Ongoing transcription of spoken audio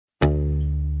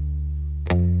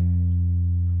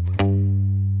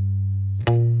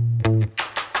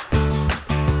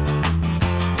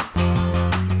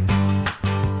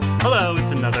It's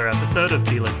another episode of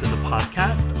D-List of the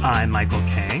podcast. I'm Michael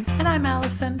Kay. And I'm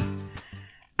Allison.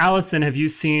 Allison, have you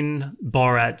seen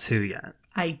Borat 2 yet?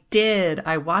 I did.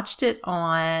 I watched it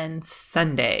on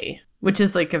Sunday, which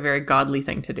is like a very godly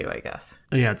thing to do, I guess.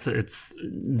 Yeah, it's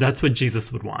that's what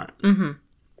Jesus would want. Mm-hmm.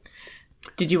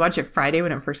 Did you watch it Friday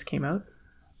when it first came out?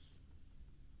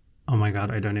 Oh my God,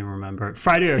 I don't even remember.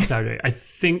 Friday or Saturday? I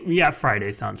think, yeah,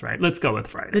 Friday sounds right. Let's go with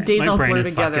Friday. The days my all brain blur is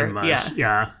together. fucking mush.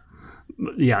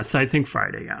 Yeah, so I think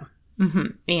Friday, yeah. Mm-hmm.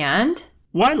 And?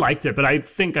 Well, I liked it, but I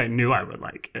think I knew I would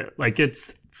like it. Like,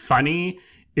 it's funny,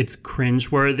 it's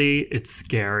cringeworthy, it's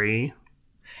scary.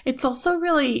 It's also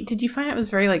really, did you find it was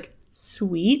very, like,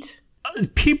 sweet?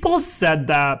 People said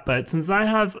that, but since I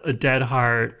have a dead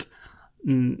heart,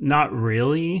 not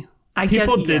really.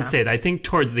 People did say that. I think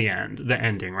towards the end, the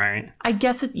ending, right? I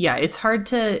guess it's hard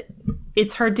to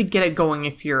get it going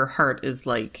if your heart is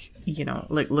like,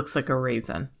 like looks like a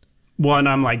raisin. Well, and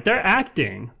I'm like, they're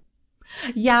acting.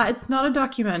 Yeah, it's not a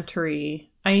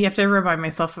documentary. I have to remind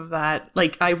myself of that.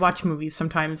 Like, I watch movies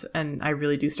sometimes and I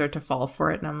really do start to fall for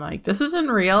it, and I'm like, this isn't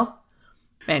real.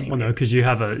 Anyway. Well, no, because you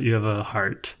have a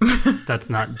heart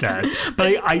that's not dead.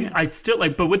 But I still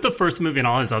like. But with the first movie and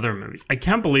all his other movies, I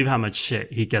can't believe how much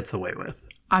shit he gets away with.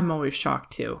 I'm always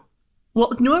shocked too.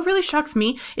 Well, what really shocks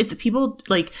me is that people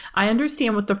like. I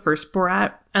understand with the first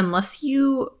Borat, unless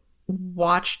you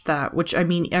watched that, which I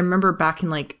mean, I remember back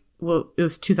in it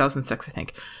was 2006, I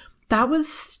think. That was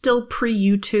still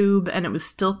pre-YouTube, and it was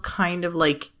still kind of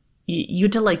like you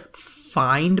had to like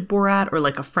find Borat, or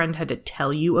like a friend had to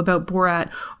tell you about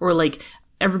Borat, or like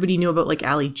everybody knew about like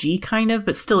Ali G kind of,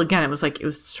 but still again, it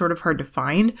was sort of hard to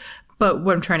find. But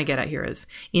what I'm trying to get at here is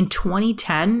in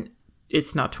 2010,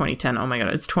 it's not 2010. Oh my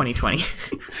God, it's 2020.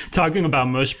 Talking about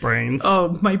mush brains.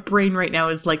 Oh, my brain right now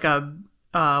is like a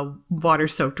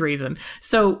water-soaked raisin.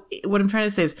 So what I'm trying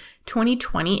to say is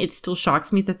 2020, it still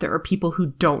shocks me that there are people who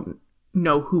don't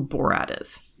know who Borat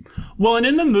is. Well, and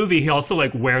in the movie, he also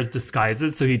like wears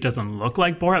disguises so he doesn't look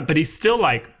like Borat, but he's still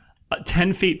like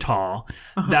 10 feet tall.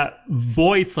 Uh-huh. That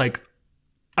voice, like,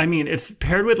 I mean, if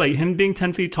paired with like him being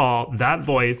 10 feet tall, that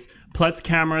voice plus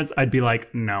cameras, I'd be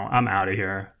like, no, I'm out of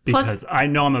here, because I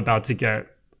know I'm about to get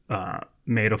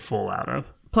made a fool out of.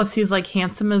 Plus, he's like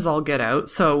handsome as all get out.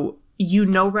 So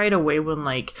right away when,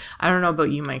 like, I don't know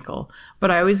about you, Michael, but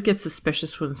I always get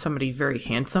suspicious when somebody very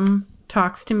handsome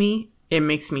talks to me. It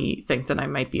makes me think that I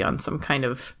might be on some kind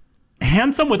of...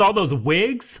 Handsome with all those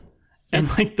wigs? And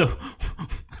like the...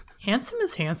 Handsome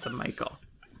is handsome, Michael.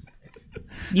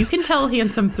 You can tell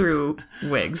handsome through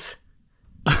wigs.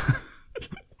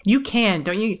 You can,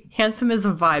 don't you? Handsome is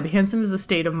a vibe. Handsome is a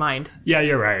state of mind. Yeah,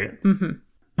 you're right. Mm-hmm.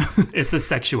 It's a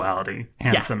sexuality.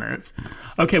 Handsome is.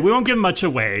 Okay, we won't give much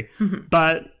away,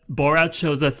 but Borat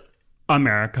shows us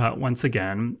America once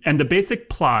again. And the basic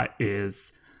plot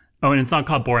is... Oh, and it's not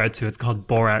called Borat 2. It's called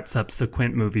Borat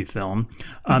Subsequent Movie Film.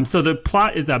 So the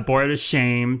plot is that Borat is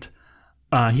shamed.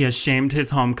 He has shamed his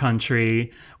home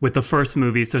country with the first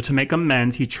movie. So to make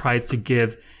amends, he tries to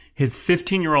give his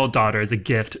 15-year-old daughter as a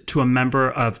gift to a member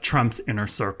of Trump's inner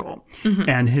circle. Mm-hmm.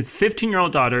 And his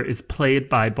 15-year-old daughter is played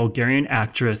by Bulgarian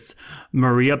actress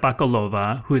Maria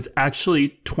Bakalova, who is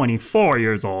actually 24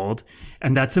 years old.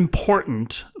 And that's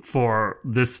important for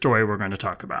this story we're going to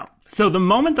talk about. So the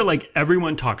moment that like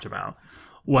everyone talked about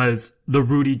was the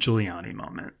Rudy Giuliani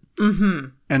moment. Mm-hmm.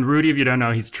 And Rudy, if you don't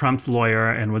know, he's Trump's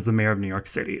lawyer and was the mayor of New York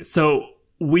City. So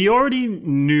we already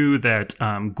knew that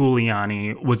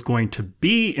Giuliani was going to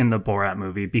be in the Borat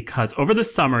movie because over the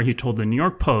summer, he told the New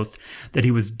York Post that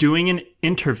he was doing an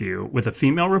interview with a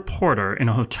female reporter in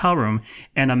a hotel room,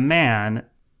 and a man,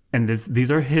 and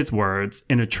these are his words,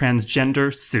 in a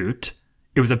transgender suit.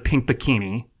 It was a pink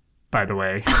bikini, by the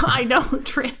way. I know.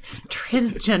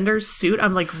 Transgender suit?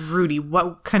 I'm like, Rudy,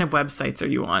 what kind of websites are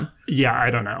you on? Yeah, I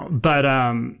don't know.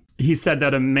 But he said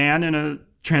that a man in a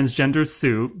transgender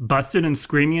suit busted and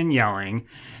screaming and yelling,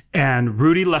 and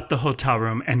Rudy left the hotel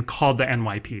room and called the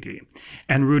NYPD.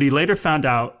 And Rudy later found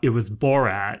out it was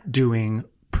Borat doing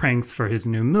pranks for his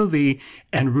new movie,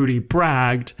 and Rudy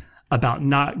bragged about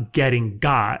not getting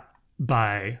got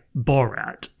by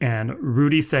Borat. And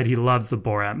Rudy said he loves the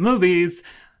Borat movies.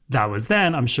 That was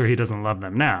then. I'm sure he doesn't love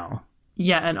them now.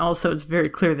 Yeah, and also it's very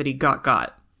clear that he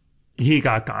got. He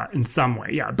got in some way,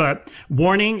 yeah. But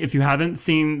warning, if you haven't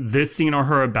seen this scene or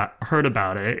heard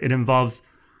about it, it involves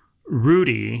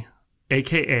Rudy,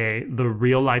 a.k.a. the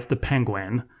real life the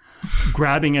Penguin,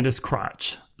 grabbing at his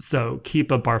crotch. So keep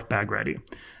a barf bag ready.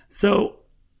 So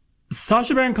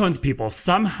Sacha Baron Cohen's people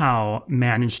somehow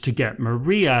managed to get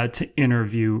Maria to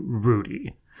interview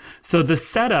Rudy. So the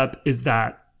setup is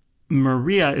that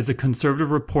Maria is a conservative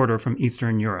reporter from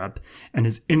Eastern Europe and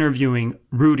is interviewing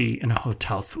Rudy in a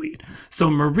hotel suite. So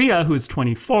Maria, who's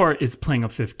 24, is playing a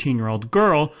 15-year-old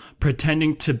girl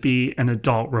pretending to be an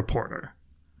adult reporter.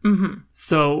 Mm-hmm.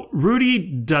 So Rudy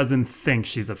doesn't think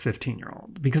she's a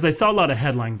 15-year-old because I saw a lot of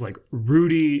headlines like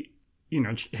Rudy,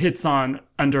 hits on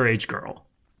underage girl.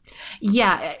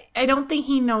 Yeah, I don't think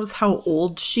he knows how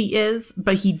old she is,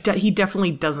 but he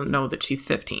definitely doesn't know that she's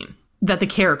 15. That the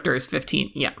character is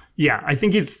 15, yeah. Yeah, I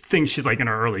think he thinks she's like in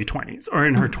her early 20s or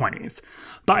in her 20s.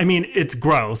 But I mean, it's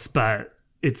gross, but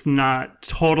it's not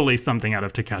totally something out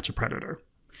of To Catch a Predator.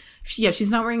 Yeah, she's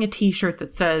not wearing a t-shirt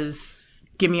that says,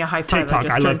 give me a high five. TikTok,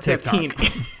 I love TikTok.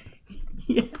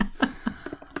 Yeah.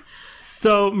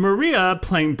 So Maria,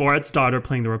 playing Borat's daughter,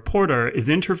 playing the reporter, is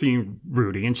interviewing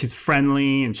Rudy, and she's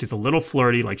friendly, and she's a little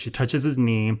flirty, like she touches his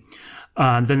knee.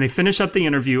 Then they finish up the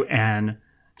interview, and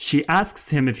she asks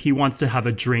him if he wants to have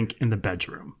a drink in the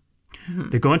bedroom. Mm-hmm.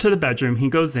 They go into the bedroom, he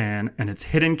goes in, and it's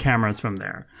hidden cameras from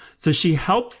there. So she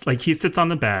helps, like he sits on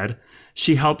the bed,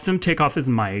 she helps him take off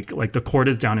his mic, like the cord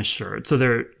is down his shirt. So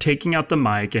they're taking out the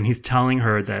mic, and he's telling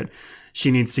her that she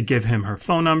needs to give him her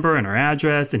phone number and her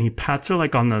address, and he pats her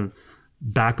like on the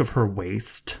back of her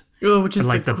waist. Oh, which is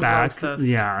like the back. grossest.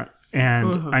 Yeah.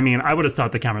 And I mean, I would have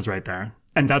thought the camera's right there.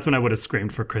 And that's when I would have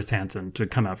screamed for Chris Hansen to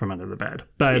come out from under the bed.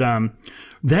 But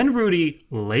then Rudy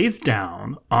lays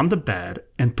down on the bed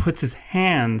and puts his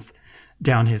hands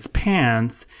down his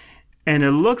pants. And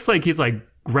it looks like he's like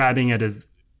grabbing at his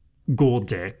ghoul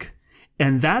dick.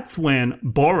 And that's when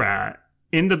Borat,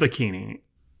 in the bikini,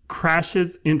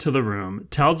 crashes into the room,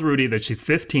 tells Rudy that she's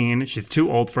 15, she's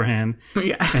too old for him.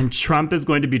 Yeah. And Trump is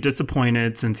going to be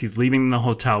disappointed since he's leaving the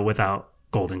hotel without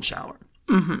golden shower.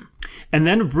 Mm-hmm. And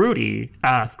then Rudy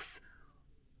asks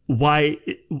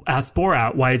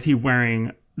Borat, why is he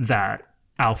wearing that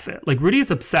outfit? Like,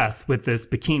 Rudy's obsessed with this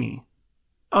bikini.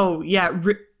 Oh, yeah.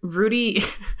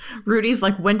 Rudy's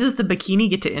like, when does the bikini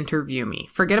get to interview me?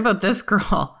 Forget about this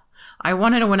girl. I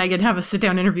want to know when I get to have a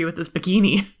sit-down interview with this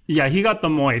bikini. Yeah, he got the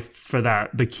moists for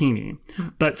that bikini.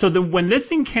 But so when this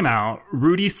scene came out,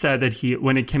 Rudy said that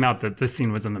when it came out that this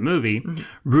scene was in the movie,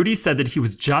 Rudy said that he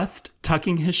was just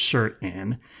tucking his shirt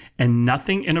in and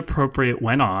nothing inappropriate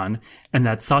went on, and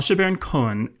that Sacha Baron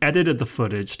Cohen edited the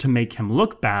footage to make him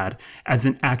look bad as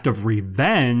an act of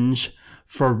revenge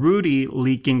for Rudy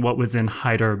leaking what was in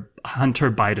Hunter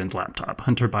Biden's laptop.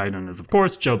 Hunter Biden is, of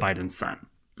course, Joe Biden's son.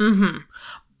 Mm-hmm.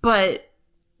 But,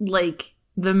 like,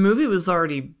 the movie was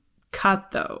already cut,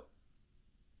 though.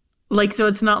 Like, so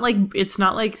it's not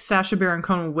like Sacha Baron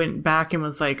Cohen went back and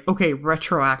was like, okay,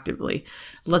 retroactively,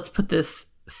 let's put this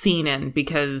scene in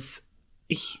because,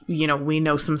 we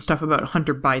know some stuff about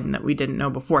Hunter Biden that we didn't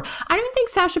know before. I don't think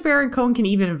Sacha Baron Cohen can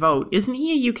even vote. Isn't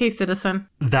he a UK citizen?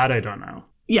 That I don't know.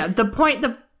 Yeah, the point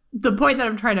that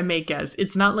I'm trying to make is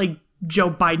it's not like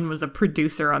Joe Biden was a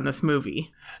producer on this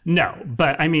movie. No,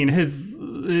 but I mean, his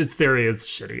theory is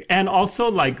shitty. And also,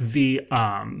 like, the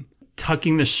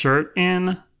tucking the shirt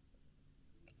in,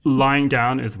 lying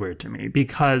down is weird to me.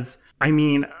 Because, I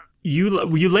mean, you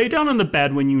lay down on the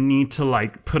bed when you need to,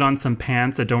 like, put on some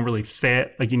pants that don't really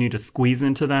fit. Like, you need to squeeze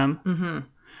into them. Mm-hmm.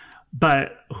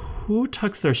 But who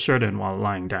tucks their shirt in while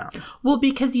lying down? Well,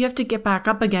 because you have to get back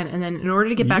up again. And then in order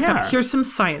to get back up, here's some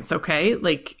science, okay?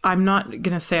 Like, I'm not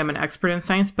going to say I'm an expert in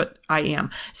science, but I am.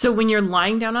 So when you're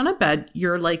lying down on a bed,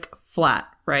 you're like flat,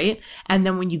 right? And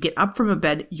then when you get up from a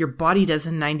bed, your body does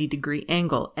a 90-degree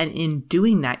angle. And in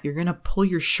doing that, you're going to pull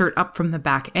your shirt up from the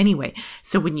back anyway.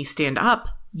 So when you stand up,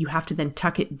 you have to then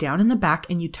tuck it down in the back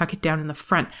and you tuck it down in the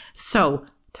front. So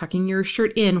tucking your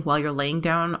shirt in while you're laying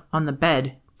down on the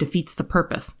bed defeats the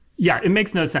purpose. Yeah, it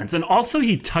makes no sense. And also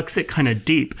he tucks it kind of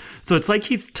deep. So it's like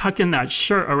he's tucking that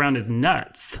shirt around his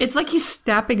nuts. It's like he's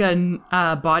snapping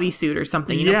a bodysuit or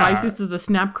something. You know, bodysuits is the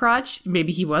snap crotch.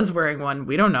 Maybe he was wearing one.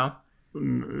 We don't know.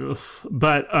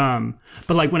 But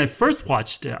like when I first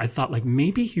watched it, I thought like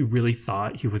maybe he really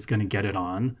thought he was going to get it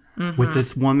on with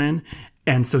this woman.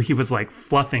 And so he was like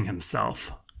fluffing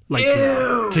himself. Like,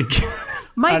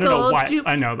 Michael, I don't know why.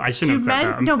 I know I shouldn't have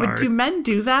said that. I'm sorry. But do men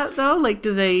do that though? Like,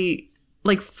 do they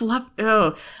like fluff?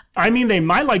 Oh, I mean, they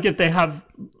might like if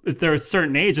they're a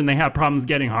certain age and they have problems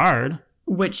getting hard.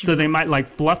 So they might like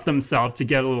fluff themselves to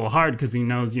get a little hard because he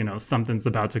knows, something's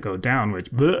about to go down.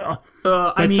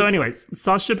 So anyways,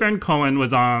 Sacha Baron Cohen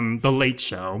was on The Late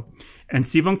Show, and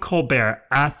Stephen Colbert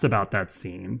asked about that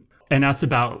scene. And asked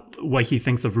about what he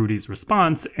thinks of Rudy's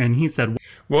response. And he said...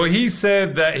 Well, he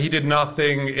said that he did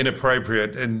nothing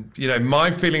inappropriate. And, my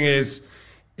feeling is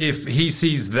if he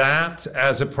sees that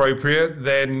as appropriate,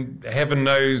 then heaven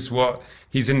knows what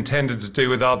he's intended to do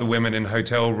with other women in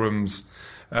hotel rooms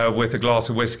with a glass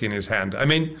of whiskey in his hand. I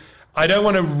mean, I don't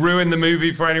want to ruin the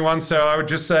movie for anyone, so I would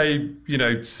just say,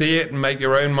 see it and make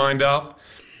your own mind up.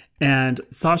 And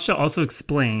Sasha also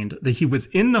explained that he was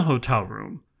in the hotel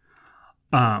room,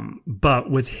 but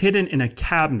was hidden in a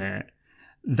cabinet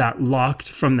that locked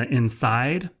from the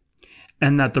inside,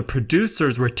 and that the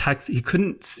producers were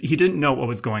he didn't know what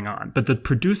was going on, but the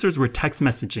producers were text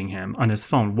messaging him on his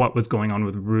phone what was going on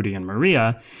with Rudy and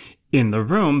Maria in the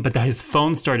room, but that his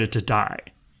phone started to die,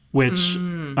 which,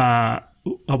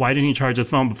 why didn't he charge his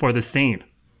phone before the scene?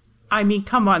 I mean,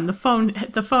 come on, the phone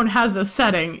has a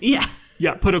setting. Yeah.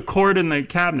 Yeah, put a cord in the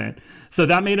cabinet. So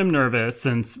that made him nervous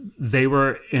since they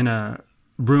were in a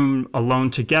room alone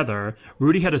together.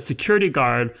 Rudy had a security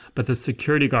guard, but the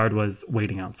security guard was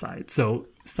waiting outside. So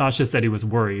Sasha said he was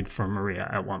worried for Maria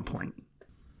at one point.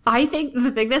 I think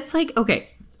the thing that's like, okay,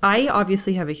 I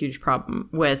obviously have a huge problem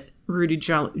with Rudy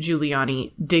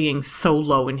Giuliani digging so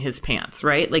low in his pants,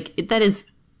 right? Like,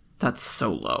 that's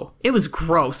so low. It was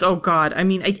gross. Oh, God. I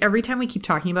mean, every time we keep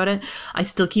talking about it, I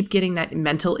still keep getting that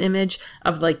mental image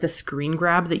of, like, the screen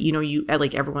grab that,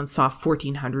 like, everyone saw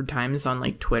 1,400 times on,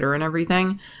 like, Twitter and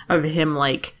everything of him,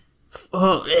 like,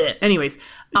 anyways.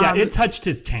 Yeah, it touched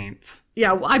his taint.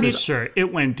 Yeah, well, I mean, for sure.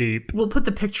 It went deep. We'll put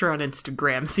the picture on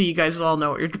Instagram so you guys will all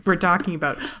know what we're talking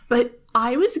about. But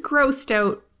I was grossed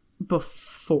out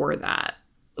before that.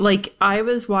 Like, I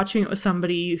was watching it with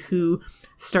somebody who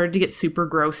started to get super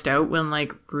grossed out when,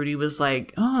 like, Rudy was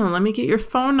like, oh, let me get your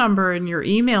phone number and your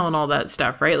email and all that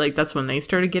stuff, right? Like, that's when they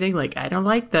started getting, like, I don't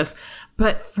like this.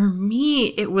 But for me,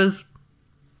 it was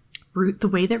the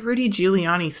way that Rudy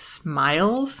Giuliani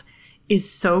smiles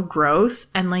is so gross.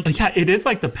 And, like... Yeah, it is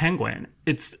like the Penguin.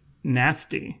 It's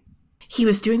nasty. He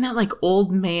was doing that, like,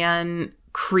 old man,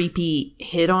 creepy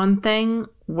hit-on thing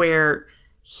where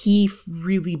he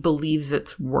really believes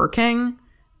it's working,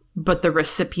 but the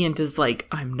recipient is like,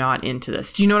 I'm not into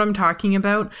this. Do you know what I'm talking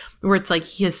about? Where it's like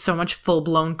he has so much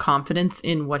full-blown confidence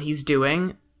in what he's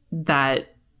doing that's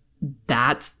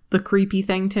the creepy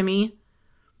thing to me.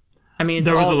 I mean,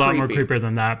 there was a lot more creepier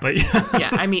than that, but yeah. Yeah,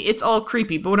 I mean, it's all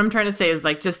creepy. But what I'm trying to say is,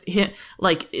 like, just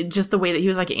the way that he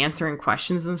was, like, answering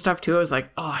questions and stuff too. I was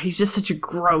like, oh, he's just such a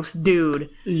gross dude.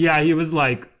 Yeah, he was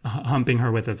like humping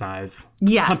her with his eyes.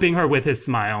 Yeah, humping her with his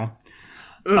smile.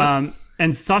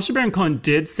 And Sacha Baron Cohen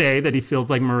did say that he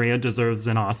feels like Maria deserves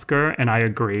an Oscar, and I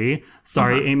agree.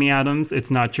 Sorry, Amy Adams,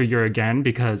 it's not your year again,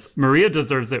 because Maria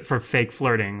deserves it for fake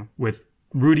flirting with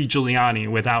Rudy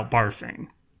Giuliani without barfing.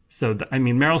 So,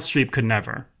 Meryl Streep could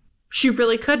never. She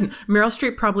really couldn't. Meryl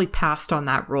Streep probably passed on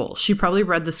that role. She probably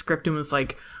read the script and was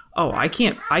like, oh, I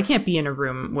can't be in a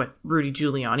room with Rudy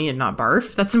Giuliani and not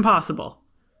barf. That's impossible.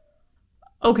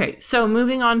 Okay, so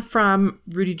moving on from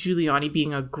Rudy Giuliani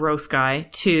being a gross guy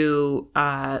to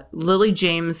Lily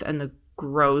James and the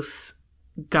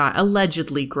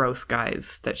allegedly gross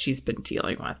guys that she's been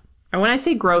dealing with. And when I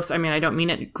say gross, I mean, I don't mean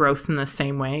it gross in the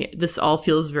same way. This all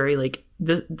feels very like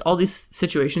all these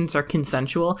situations are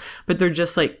consensual, but they're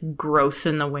just like gross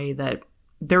in the way that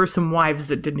there were some wives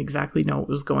that didn't exactly know what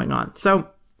was going on. So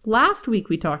last week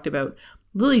we talked about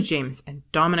Lily James and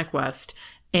Dominic West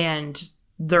and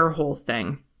their whole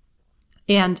thing.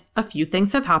 And a few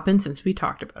things have happened since we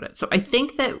talked about it. So I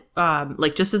think that,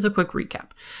 just as a quick recap,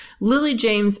 Lily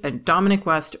James and Dominic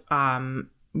West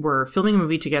were filming a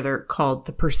movie together called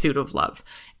The Pursuit of Love.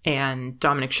 And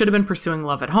Dominic should have been pursuing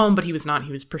love at home, but he was not.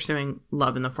 He was pursuing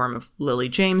love in the form of Lily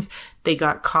James. They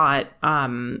got caught,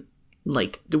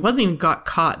 it wasn't even got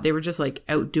caught. They were just like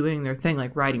out doing their thing,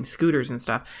 like riding scooters and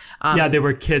stuff. Yeah, they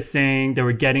were kissing. They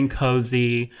were getting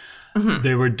cozy. Mm-hmm.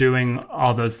 They were doing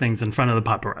all those things in front of the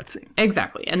paparazzi.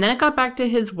 Exactly. And then it got back to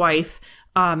his wife,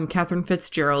 Catherine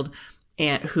Fitzgerald,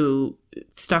 and who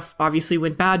stuff obviously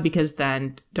went bad because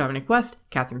then Dominic West,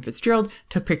 Catherine Fitzgerald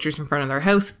took pictures in front of their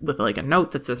house with like a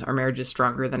note that says our marriage is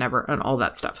stronger than ever and all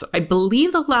that stuff. So I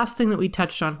believe the last thing that we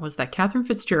touched on was that Catherine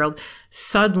Fitzgerald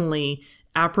suddenly,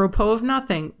 apropos of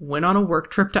nothing, went on a work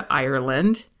trip to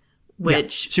Ireland.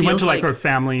 Which she went to like her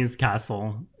family's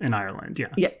castle in Ireland.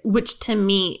 Yeah, which to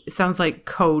me sounds like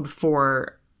code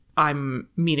for I'm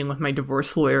meeting with my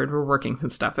divorce lawyer and we're working some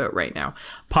stuff out right now.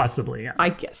 Possibly, yeah. I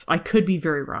guess I could be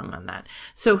very wrong on that.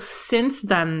 So since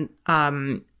then,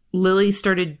 Lily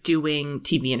started doing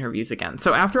TV interviews again.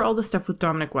 So after all the stuff with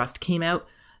Dominic West came out,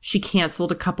 she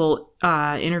canceled a couple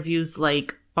interviews,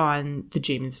 like on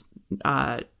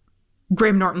the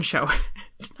Graham Norton show.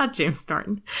 It's not James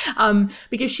Norton.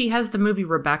 Because she has the movie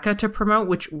Rebecca to promote,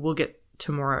 which we'll get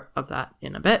to more of that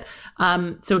in a bit.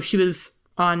 So she was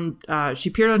she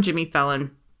appeared on Jimmy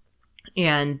Fallon,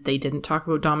 and they didn't talk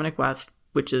about Dominic West,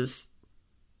 which is,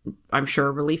 I'm sure,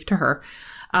 a relief to her.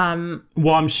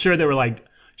 Well, I'm sure they were like,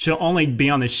 she'll only be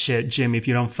on the shit, Jim, if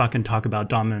you don't fucking talk about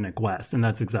Dominic West. And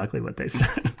that's exactly what they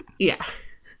said. Yeah.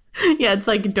 Yeah, it's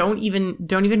like don't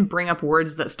even bring up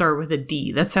words that start with a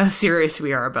D. That's how serious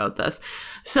we are about this.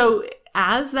 So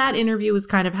as that interview was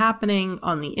kind of happening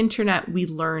on the internet, we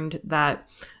learned that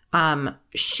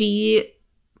she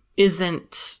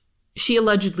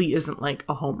allegedly isn't like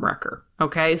a home wrecker.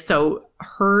 Okay, so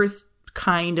her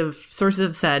kind of sources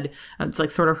have said, it's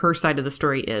like sort of her side of the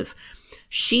story is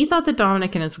she thought that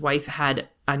Dominic and his wife had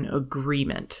an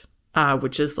agreement.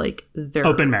 Which is like their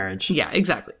open marriage. Yeah,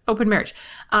 exactly. Open marriage.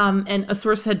 And a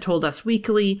source had told Us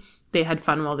Weekly they had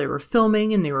fun while they were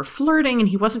filming and they were flirting and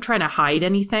he wasn't trying to hide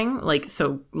anything. Like,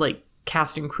 so like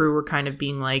cast and crew were kind of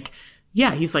being like,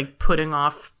 yeah, he's like putting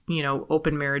off,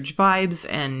 open marriage vibes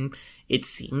and it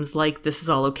seems like this is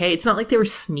all okay. It's not like they were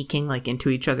sneaking like into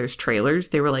each other's trailers.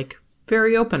 They were like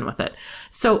very open with it.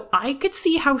 So I could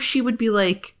see how she would be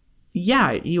like,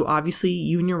 yeah, you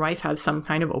and your wife have some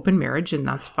kind of open marriage and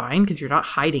that's fine because you're not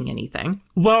hiding anything.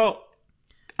 Well,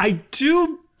 I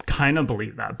do kind of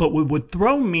believe that, but what would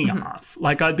throw me off,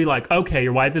 like I'd be like, okay,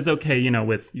 your wife is okay,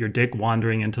 with your dick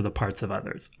wandering into the parts of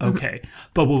others. Okay.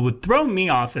 But what would throw me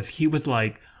off if he was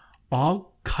like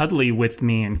all cuddly with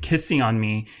me and kissing on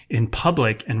me in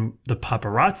public and the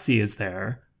paparazzi is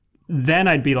there, then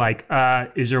I'd be like,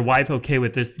 is your wife okay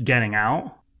with this getting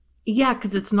out? Yeah,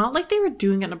 because it's not like they were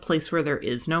doing it in a place where there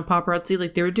is no paparazzi.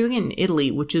 Like they were doing it in Italy,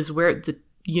 which is where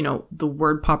the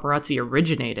word paparazzi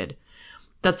originated.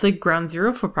 That's like ground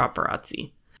zero for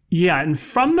paparazzi. Yeah, and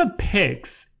from the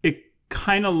pics, it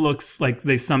kind of looks like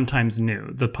they sometimes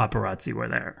knew the paparazzi were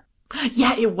there.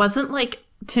 Yeah, it wasn't like,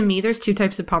 to me, there's two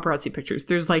types of paparazzi pictures.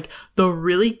 There's like the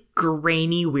really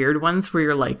grainy, weird ones where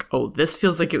you're like, oh, this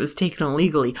feels like it was taken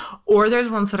illegally. Or there's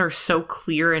ones that are so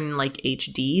clear in like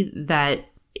HD that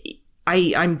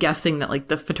I'm guessing that like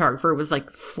the photographer was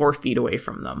like 4 feet away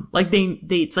from them. Like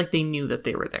it's like they knew that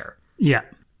they were there. Yeah.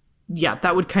 Yeah,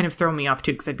 that would kind of throw me off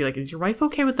too, because I'd be like, is your wife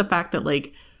okay with the fact that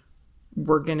like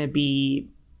we're gonna be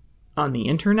on the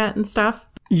internet and stuff?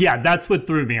 Yeah, that's what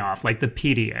threw me off, like the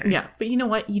PDA. Yeah, but you know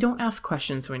what? You don't ask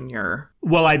questions when you're...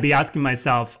 Well, I'd be asking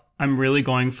myself, I'm really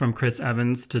going from Chris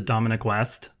Evans to Dominic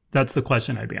West? That's the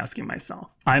question I'd be asking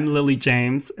myself. I'm Lily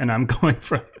James, and I'm going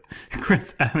from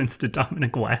Chris Evans to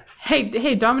Dominic West.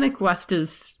 Hey, Dominic West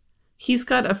is... He's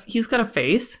got a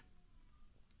face.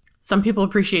 Some people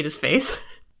appreciate his face.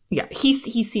 Yeah, he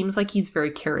seems like he's very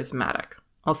charismatic.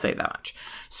 I'll say that much.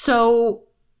 So,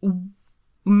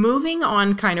 moving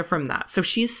on kind of from that. So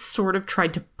she's sort of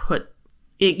tried to put...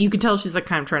 You can tell she's like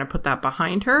kind of trying to put that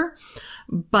behind her.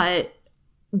 But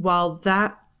while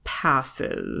that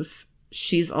passes...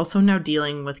 She's also now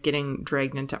dealing with getting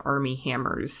dragged into Armie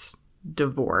Hammer's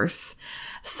divorce.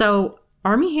 So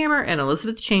Armie Hammer and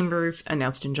Elizabeth Chambers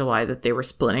announced in July that they were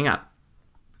splitting up.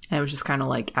 And it was just kind of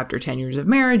like, after 10 years of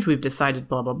marriage, we've decided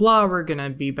blah, blah, blah. We're going to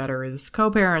be better as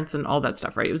co-parents and all that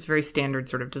stuff, right? It was very standard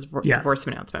sort of divorce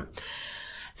announcement.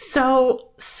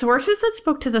 So sources that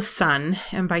spoke to The Sun,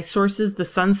 and by sources, The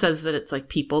Sun says that it's like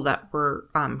people that were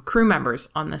crew members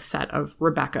on the set of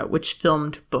Rebecca, which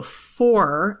filmed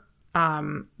before...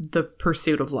 The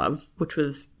Pursuit of Love, which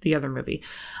was the other movie.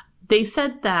 They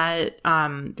said that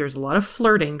there's a lot of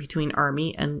flirting between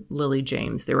Armie and Lily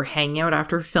James. They were hanging out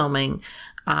after filming.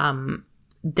 There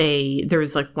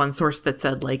was like one source that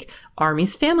said like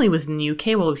Armie's family was in the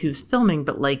UK while he was filming,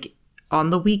 but like on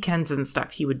the weekends and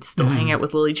stuff, he would still hang out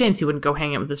with Lily James. He wouldn't go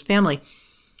hang out with his family.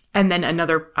 And then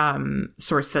another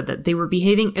source said that they were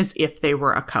behaving as if they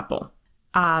were a couple.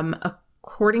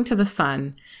 According to The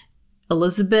Sun,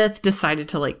 Elizabeth decided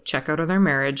to like check out of their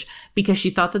marriage because she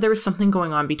thought that there was something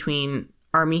going on between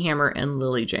Armie Hammer and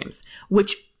Lily James,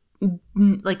 which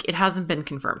like it hasn't been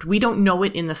confirmed. We don't know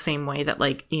it in the same way that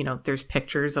like, there's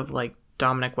pictures of like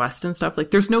Dominic West and stuff.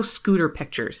 Like there's no scooter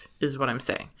pictures is what I'm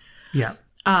saying. Yeah.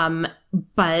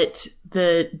 But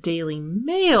the Daily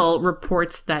Mail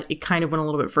reports that it kind of went a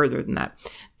little bit further than that.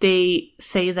 They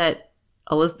say that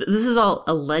this is all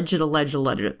alleged.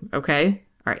 Okay.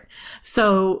 All right.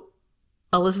 So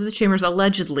Elizabeth Chambers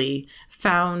allegedly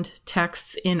found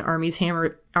texts in Armie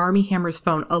Hammer's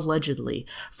phone, allegedly,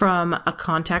 from a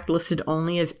contact listed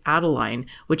only as Adeline,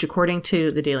 which, according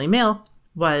to the Daily Mail,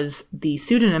 was the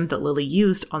pseudonym that Lily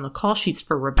used on the call sheets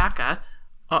for Rebecca.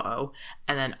 And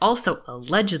then also,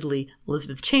 allegedly,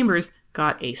 Elizabeth Chambers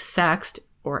got a sext,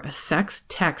 or a sex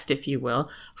text, if you will,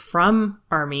 from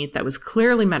Armie that was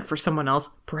clearly meant for someone else,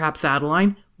 perhaps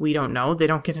Adeline. We don't know. They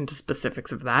don't get into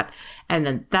specifics of that. And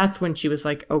then that's when she was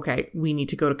like, okay, we need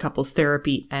to go to couples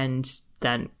therapy. And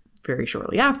then very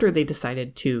shortly after, they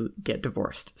decided to get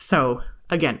divorced. So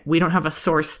again, we don't have a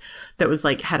source that was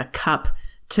like, had a cup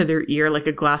to their ear, like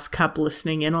a glass cup,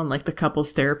 listening in on like the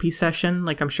couple's therapy session.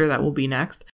 Like I'm sure that will be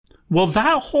next. Well,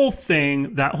 that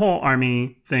whole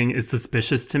army thing is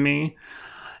suspicious to me.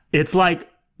 It's like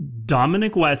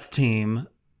Dominic West team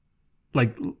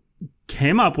like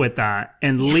came up with that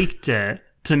and leaked it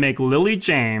to make Lily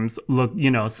James look,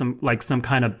 some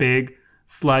kind of big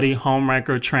slutty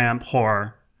homewrecker tramp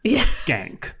whore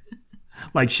skank.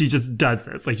 Like she just does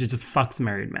this. Like she just fucks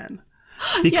married men.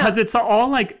 Because it's all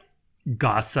like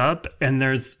gossip and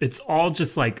it's all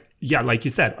just like, like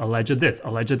you said, alleged this,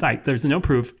 alleged that. There's no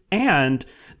proof. And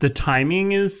the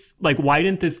timing is like, why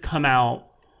didn't this come out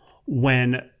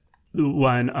when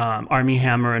Armie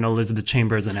Hammer and Elizabeth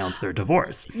Chambers announced their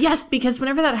divorce? Yes, because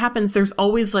whenever that happens, there's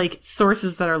always like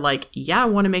sources that are like, I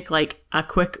want to make like a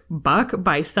quick buck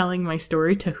by selling my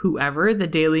story to whoever, the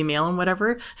Daily Mail and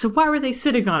whatever. So why were they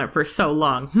sitting on it for so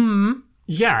long?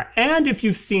 Yeah, and if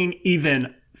you've seen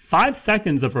even 5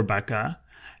 seconds of Rebecca,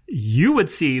 you would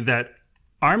see that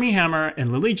Armie Hammer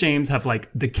and Lily James have like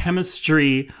the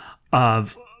chemistry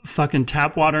of fucking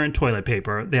tap water and toilet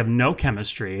paper. They have no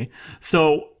chemistry.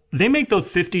 So they make those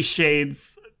 50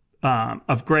 Shades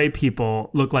of Grey people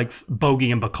look like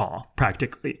Bogey and Bacall,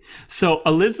 practically. So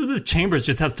Elizabeth Chambers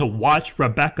just has to watch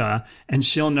Rebecca and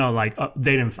she'll know, like,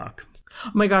 they didn't fuck.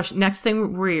 Oh my gosh, next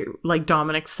thing where like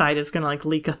Dominic's side is going to like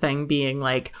leak a thing being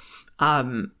like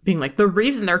the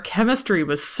reason their chemistry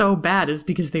was so bad is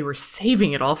because they were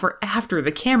saving it all for after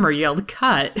the camera yelled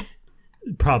cut.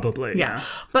 Probably. Yeah.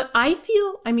 But I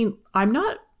feel, I'm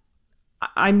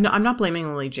not blaming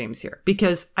Lily James here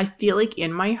because I feel like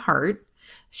in my heart,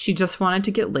 she just wanted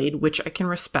to get laid, which I can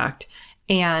respect.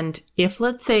 And if,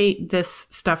 let's say, this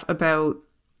stuff about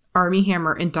Armie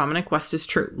Hammer and Dominic West is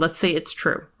true, let's say it's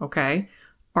true, okay?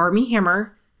 Armie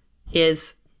Hammer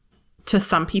is, to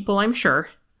some people, I'm sure,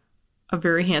 a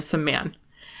very handsome man.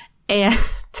 And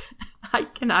I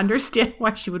can understand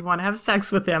why she would want to have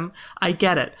sex with him. I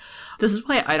get it. This is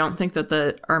why I don't think that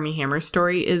the Armie Hammer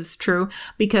story is true,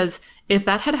 because if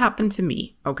that had happened to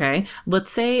me, okay,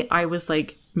 let's say I was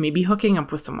like maybe hooking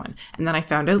up with someone and then I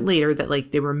found out later that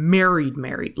like they were married,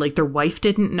 like their wife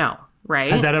didn't know, right?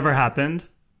 Has that ever happened?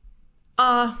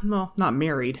 Well, not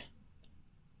married.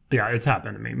 Yeah, it's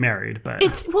happened to me, married, but...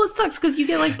 it sucks because you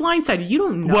get, like, blindsided. You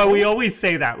don't know. Well, we always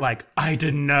say that, like, I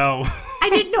didn't know. I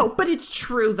didn't know, but it's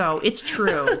true, though. It's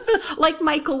true. Like,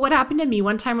 Michael, what happened to me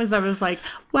one time was I was like,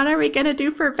 what are we going to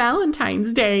do for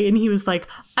Valentine's Day? And he was like,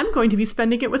 I'm going to be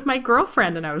spending it with my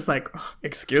girlfriend. And I was like,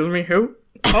 excuse me, who?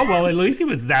 Oh, well, at least he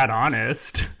was that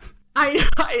honest.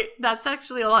 I that's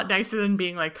actually a lot nicer than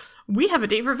being like, we have a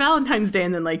date for Valentine's Day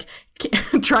and then like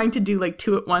trying to do like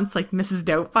two at once, like Mrs.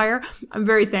 Doubtfire. I'm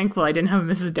very thankful I didn't have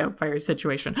a Mrs. Doubtfire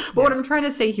situation. But what I'm trying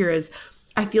to say here is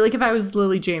I feel like if I was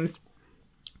Lily James,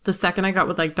 the second I got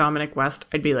with like Dominic West,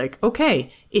 I'd be like,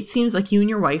 okay, it seems like you and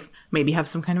your wife maybe have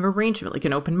some kind of arrangement, like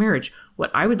an open marriage.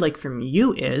 What I would like from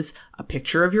you is a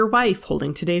picture of your wife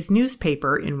holding today's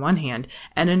newspaper in one hand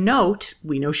and a note,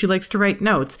 we know she likes to write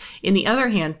notes, in the other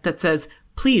hand that says,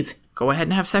 please go ahead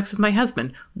and have sex with my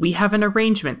husband. We have an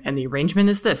arrangement and the arrangement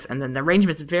is this. And then the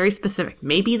arrangement is very specific.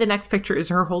 Maybe the next picture is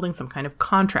her holding some kind of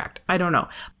contract. I don't know.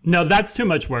 No, that's too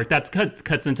much work. That's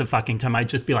cuts into fucking time. I'd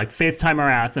just be like, FaceTime her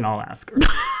ass and I'll ask her.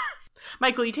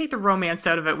 Michael, you take the romance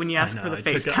out of it when you ask for the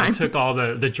FaceTime. I took all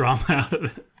the drama out of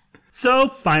it. So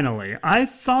finally, I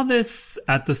saw this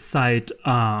at the site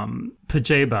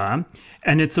Pajaba,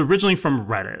 and it's originally from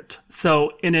Reddit.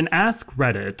 So in an Ask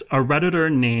Reddit, a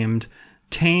Redditor named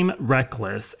Tame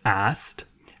Reckless asked,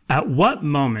 at what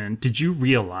moment did you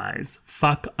realize,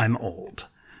 fuck, I'm old?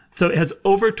 So it has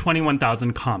over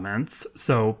 21,000 comments,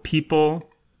 so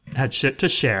people had shit to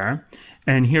share.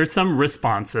 And here's some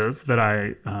responses that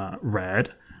I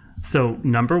read. So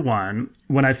number 1,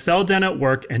 when I fell down at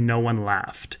work and no one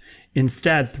laughed.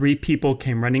 Instead, 3 people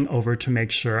came running over to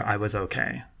make sure I was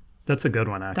okay. That's a good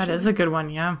one, actually. That is a good one,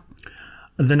 yeah.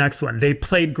 The next one, they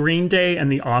played Green Day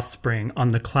and The Offspring on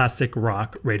the classic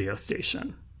rock radio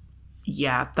station.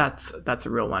 Yeah, that's a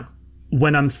real one.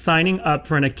 When I'm signing up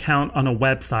for an account on a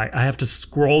website, I have to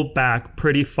scroll back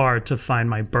pretty far to find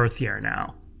my birth year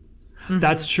now. Mm-hmm.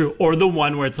 That's true. Or the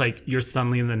one where it's like you're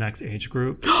suddenly in the next age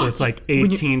group. So it's like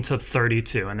 18 to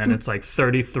 32 and then it's like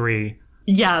 33.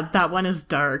 Yeah, that one is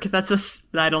dark.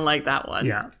 I don't like that one.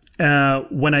 Yeah.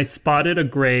 When I spotted a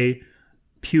gray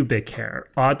pubic hair,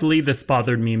 oddly, this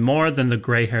bothered me more than the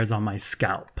gray hairs on my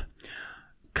scalp.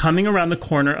 Coming around the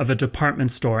corner of a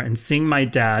department store and seeing my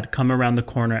dad come around the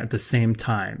corner at the same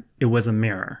time. It was a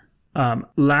mirror.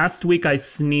 Last week I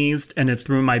sneezed and it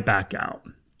threw my back out.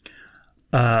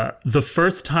 The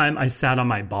first time I sat on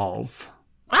my balls.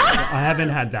 I haven't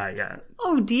had that yet.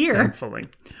 Oh, dear. Thankfully.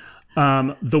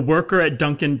 The worker at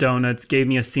Dunkin' Donuts gave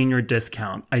me a senior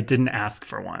discount. I didn't ask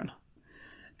for one.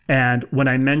 And when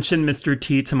I mentioned Mr.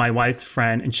 T to my wife's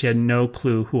friend, and she had no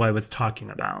clue who I was talking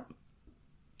about.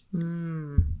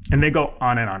 And they go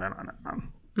on and on and on and on.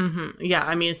 Mm-hmm. Yeah,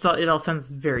 I mean, it all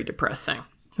sounds very depressing.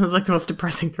 Sounds like the most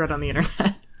depressing thread on the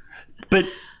internet. But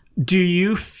do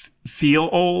you feel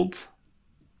old?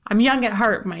 I'm young at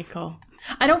heart, Michael.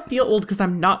 I don't feel old because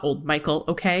I'm not old, Michael,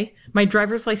 okay? My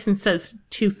driver's license says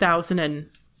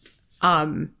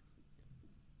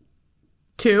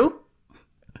 2002.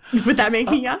 Would that make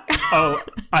me young? Oh,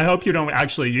 I hope you don't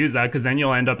actually use that, because then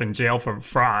you'll end up in jail for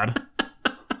fraud.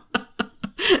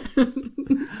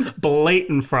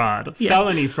 Blatant fraud. Yeah.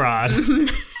 Felony fraud.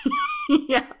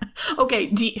 Yeah. Okay,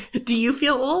 do you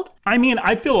feel old? I mean,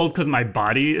 I feel old because my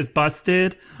body is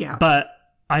busted. Yeah. But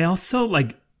I also,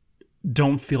 like,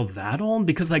 don't feel that old,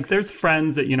 because, like, there's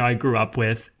friends that, you know, I grew up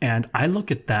with, and I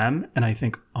look at them and I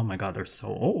think, oh my God, they're so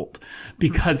old,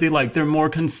 because they're more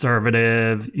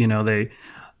conservative, you know, they're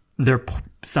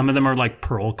some of them are like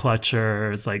pearl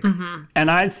clutchers, like,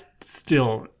 and I'm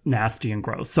still nasty and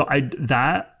gross. So I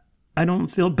don't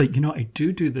feel, but, you know, I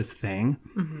do this thing.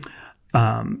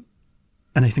 And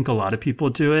I think a lot of people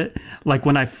do it. Like,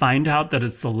 when I find out that a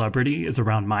celebrity is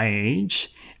around my age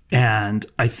and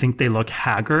I think they look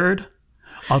haggard,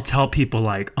 I'll tell people,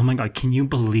 like, oh my God, can you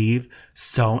believe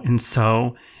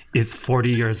so-and-so is 40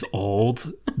 years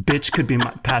old? Bitch could be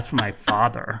passed for my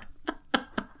father.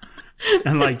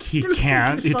 And, like, he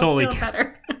can't. He totally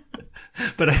can't.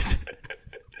 But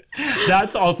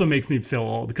that also makes me feel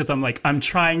old, because I'm like, I'm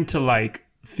trying to, like,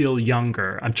 feel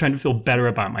younger. I'm trying to feel better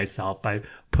about myself by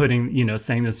putting, you know,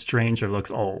 saying this stranger looks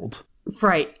old.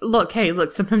 Right. Look,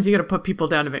 sometimes you got to put people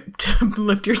down to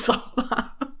lift yourself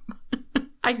up.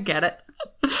 I get it.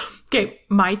 Okay,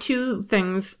 my two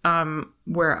things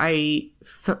where I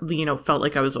felt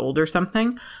like I was old or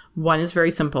something. One is very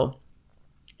simple.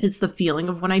 It's the feeling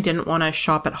of when I didn't want to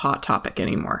shop at Hot Topic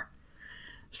anymore.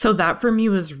 So that for me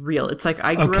was real. It's like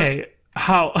I grew up...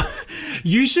 How?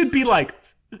 You should be like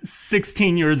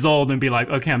 16 years old and be like,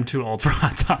 okay, I'm too old for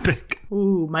Hot Topic.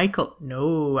 Ooh, Michael.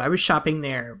 No, I was shopping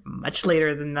there much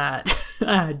later than that.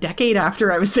 A decade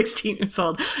after I was 16 years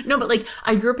old. No, but like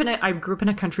I grew up in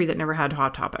a country that never had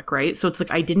Hot Topic, right? So it's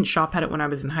like I didn't shop at it when I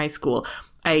was in high school.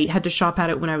 I had to shop at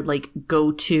it when I would like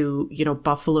go to, you know,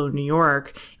 Buffalo, New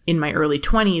York in my early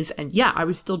 20s. And yeah, I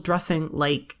was still dressing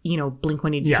like, you know,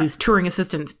 Blink-182's touring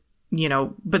assistants, you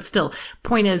know, but still,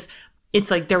 point is,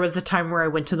 it's like there was a time where I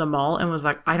went to the mall and was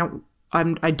like, I don't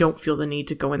feel the need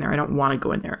to go in there. I don't want to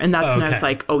go in there. And that's when I was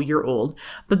like, oh, you're old.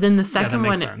 But then the second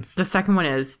one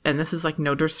is, and this is like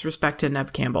no disrespect to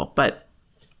Neve Campbell, but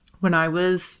when I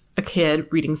was a kid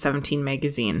reading 17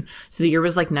 magazine, so the year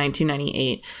was like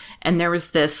 1998, and there was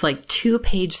this like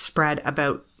 2-page spread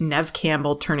about Neve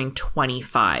Campbell turning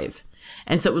 25.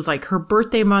 And so it was like her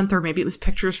birthday month, or maybe it was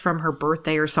pictures from her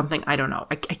birthday or something. I don't know.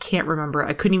 I can't remember.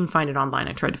 I couldn't even find it online.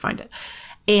 I tried to find it.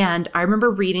 And I remember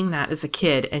reading that as a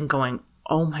kid and going,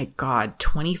 oh my God,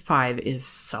 25 is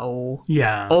so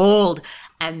old.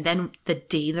 And then the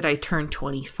day that I turned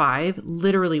 25,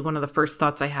 literally one of the first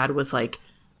thoughts I had was like,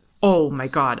 oh my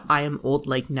God, I am old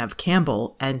like Neve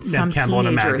Campbell. And Neve Campbell in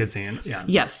a magazine. Yeah.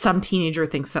 Yes, some teenager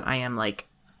thinks that I am like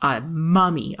a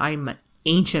mummy. I'm an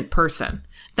ancient person.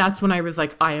 That's when I was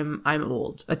like, I'm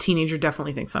old. A teenager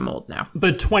definitely thinks I'm old now.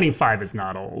 But 25 is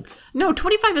not old. No,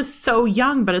 25 is so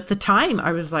young. But at the time,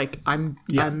 I was like,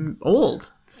 I'm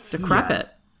old, decrepit.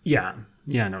 Yeah,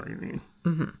 I know what you mean.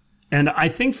 Mm-hmm. And I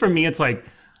think for me, it's like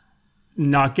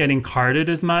not getting carded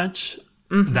as much.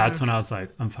 Mm-hmm. That's when I was like,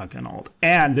 I'm fucking old.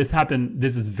 And this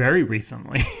is very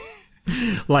recently.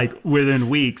 Like within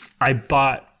weeks, I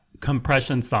bought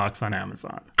compression socks on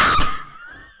Amazon.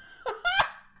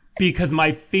 Because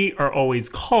my feet are always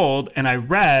cold, and I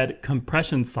read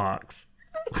compression socks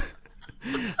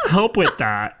help with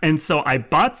that. And so I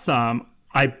bought some,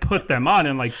 I put them on,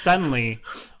 and like suddenly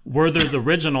Werther's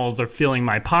Originals are filling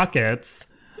my pockets.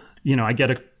 You know, I get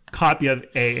a copy of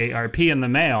AARP in the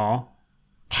mail.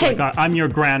 Hey, like, I'm your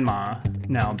grandma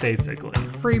now, basically.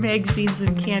 Free magazines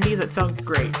and candy, that sounds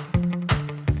great.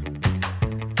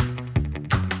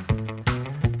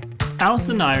 Alice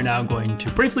and I are now going to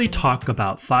briefly talk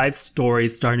about 5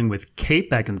 stories, starting with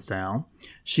Kate Beckinsale.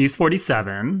 She's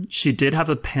 47. She did have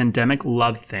a pandemic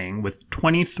love thing with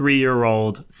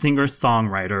 23-year-old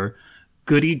singer-songwriter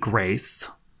Goody Grace.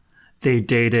 They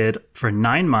dated for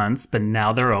 9 months, but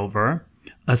now they're over.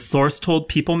 A source told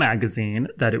People magazine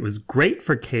that it was great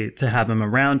for Kate to have him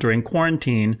around during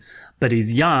quarantine, but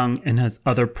he's young and has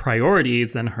other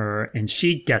priorities than her, and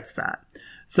she gets that.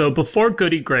 So before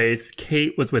Goody Grace,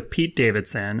 Kate was with Pete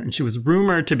Davidson, and she was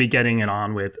rumored to be getting it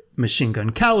on with Machine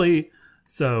Gun Kelly.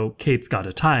 So Kate's got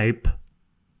a type.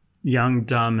 Young,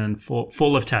 dumb, and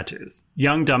full of tattoos.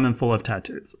 Young, dumb, and full of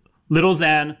tattoos. Little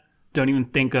Xan, don't even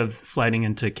think of sliding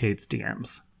into Kate's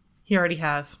DMs. He already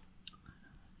has.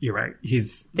 You're right.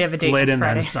 He's They have a date slid on in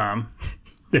Friday. then some.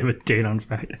 They have a date on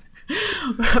Friday.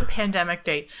 A pandemic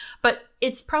date. But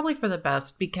it's probably for the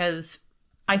best because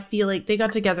I feel like they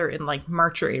got together in like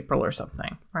March or April or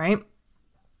something, right?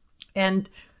 And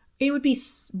it would be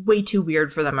way too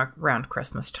weird for them around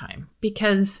Christmas time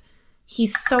because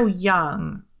he's so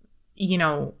young. You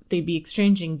know, they'd be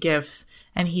exchanging gifts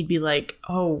and he'd be like,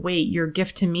 oh, wait, your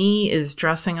gift to me is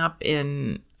dressing up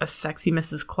in a sexy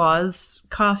Mrs. Claus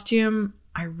costume.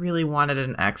 I really wanted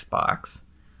an Xbox.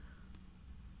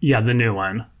 Yeah, the new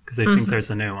one, because I think there's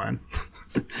a new one.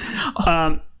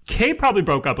 Kate probably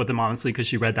broke up with him, honestly, because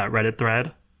she read that Reddit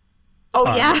thread.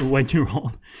 Oh, yeah. When you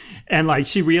roll. And, like,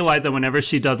 she realized that whenever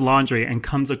she does laundry and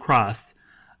comes across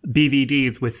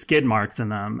BVDs with skid marks in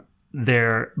them,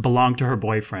 they belong to her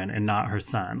boyfriend and not her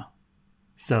son.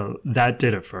 So that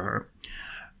did it for her.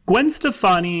 Gwen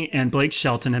Stefani and Blake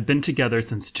Shelton have been together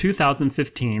since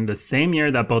 2015, the same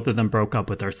year that both of them broke up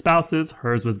with their spouses.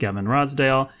 Hers was Gavin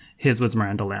Rossdale. His was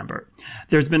Miranda Lambert.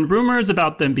 There's been rumors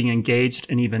about them being engaged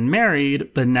and even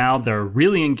married, but now they're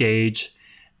really engaged.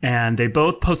 And they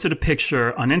both posted a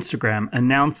picture on Instagram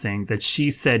announcing that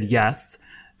she said yes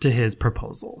to his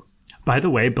proposal. By the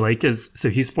way, Blake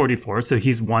he's 44, so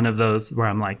he's one of those where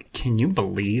I'm like, can you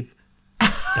believe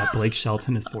that Blake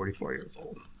Shelton is 44 years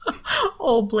old?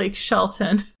 Oh, Blake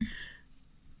Shelton.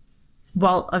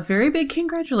 Well, a very big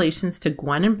congratulations to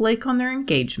Gwen and Blake on their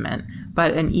engagement,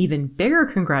 but an even bigger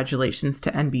congratulations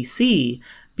to NBC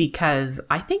because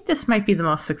I think this might be the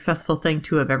most successful thing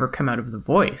to have ever come out of The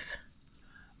Voice.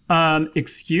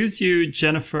 Excuse you,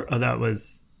 Jennifer. Oh, that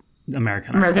was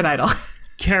American Idol.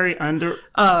 Carrie Under.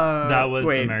 That was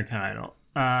American Idol.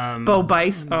 Bo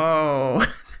Bice. Oh.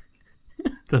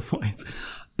 The Voice.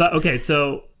 But okay,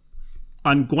 so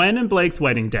on Gwen and Blake's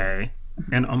wedding day,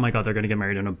 and oh my God, they're going to get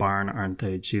married in a barn, aren't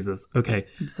they? Jesus. Okay.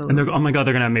 Absolutely. And oh my God,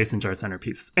 they're going to have mason jar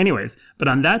centerpieces. Anyways, but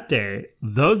on that day,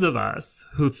 those of us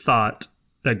who thought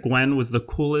that Gwen was the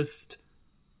coolest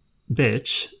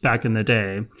bitch back in the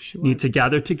day need to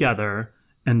gather together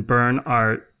and burn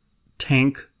our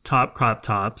tank top crop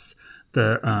tops,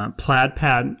 the plaid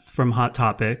pants from Hot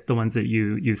Topic, the ones that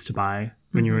you used to buy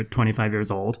when you were 25 years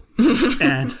old,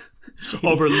 and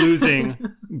over losing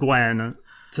Gwen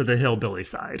to the hillbilly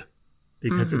side.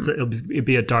 Because it'd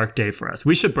be a dark day for us.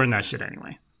 We should burn that shit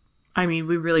anyway. I mean,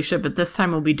 we really should, but this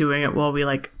time we'll be doing it while we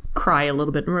like cry a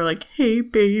little bit and we're like, hey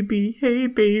baby, hey.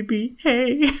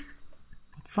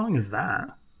 What song is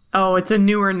that? Oh, it's a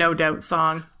newer No Doubt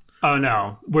song. Oh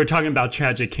no, we're talking about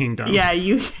Tragic Kingdom. Yeah,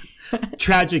 you...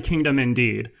 Tragic Kingdom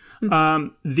indeed.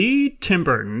 The Tim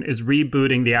Burton is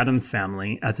rebooting The Addams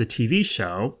Family as a TV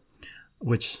show,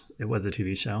 which it was a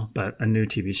TV show, but a new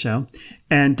TV show.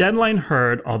 And Deadline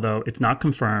heard, although it's not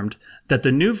confirmed, that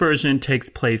the new version takes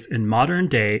place in modern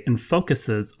day and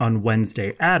focuses on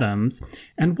Wednesday Addams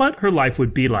and what her life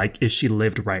would be like if she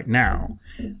lived right now.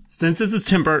 Since this is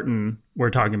Tim Burton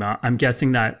we're talking about, I'm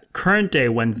guessing that current day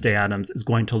Wednesday Addams is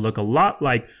going to look a lot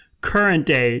like current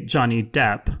day Johnny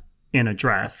Depp in a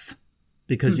dress,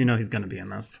 because you know he's going to be in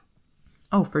this.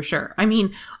 Oh, for sure. I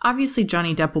mean, obviously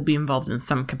Johnny Depp will be involved in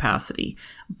some capacity,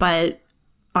 but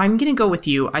I'm going to go with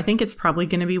you. I think it's probably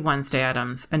going to be Wednesday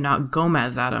Addams and not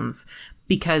Gomez Addams,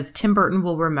 because Tim Burton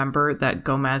will remember that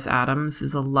Gomez Addams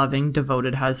is a loving,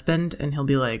 devoted husband, and he'll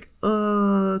be like,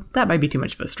 that might be too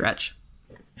much of a stretch.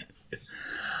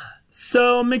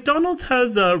 So McDonald's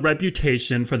has a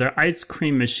reputation for their ice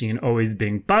cream machine always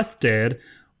being busted,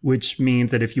 which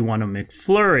means that if you want a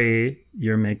McFlurry,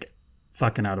 you're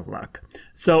fucking out of luck.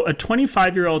 So a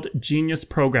 25-year-old genius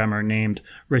programmer named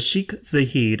Rashik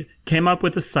Zahid came up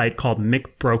with a site called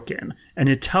McBroken, and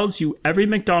it tells you every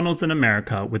McDonald's in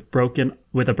America with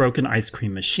a broken ice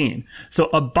cream machine.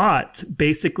 So a bot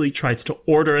basically tries to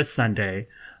order a sundae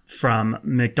from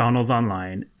McDonald's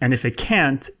online, and if it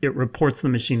can't, it reports the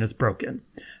machine as broken.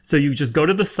 So you just go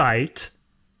to the site,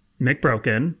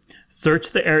 McBroken,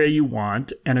 search the area you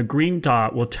want, and a green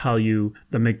dot will tell you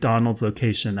the McDonald's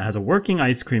location that has a working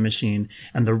ice cream machine,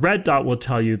 and the red dot will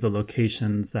tell you the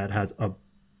locations that has a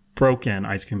broken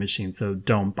ice cream machine, so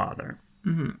don't bother.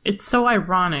 Mm-hmm. It's so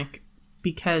ironic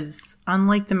because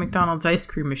unlike the McDonald's ice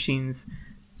cream machines,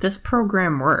 this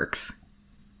program works.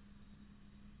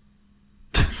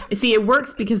 You see, it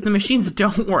works because the machines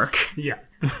don't work. Yeah.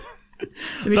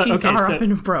 The machines are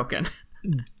often broken.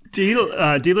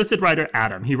 Delisted writer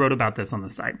Adam, he wrote about this on the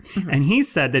site. And he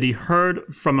said that he heard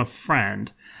from a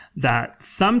friend that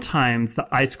sometimes the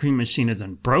ice cream machine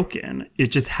isn't broken. It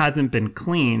just hasn't been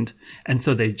cleaned. And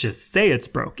so they just say it's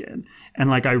broken. And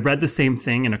like I read the same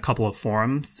thing in a couple of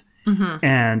forums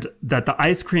and that the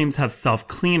ice creams have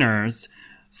self-cleaners.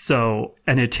 So,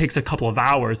 and it takes a couple of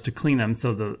hours to clean them.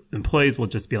 So the employees will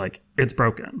just be like, it's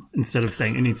broken, instead of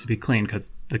saying it needs to be cleaned,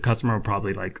 because the customer will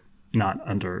probably like not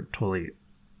totally,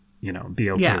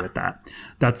 be okay with that.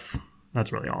 That's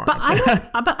really all. But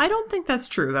I don't think that's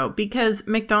true though, because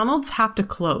McDonald's have to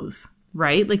close,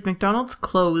 right? Like McDonald's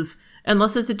close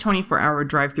unless it's a 24-hour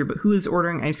drive-through. But who is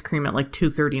ordering ice cream at like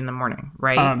 2:30 in the morning,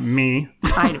 right? Me.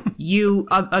 You,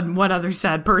 one other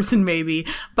sad person maybe.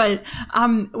 But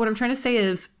what I'm trying to say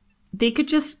is they could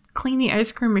just clean the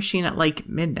ice cream machine at like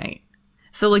midnight.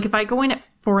 So like if I go in at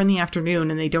 4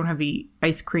 p.m. and they don't have the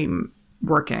ice cream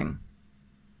working,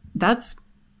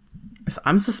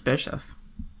 I'm suspicious.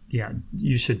 Yeah,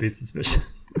 you should be suspicious.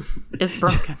 It's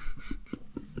broken.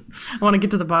 I want to get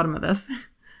to the bottom of this.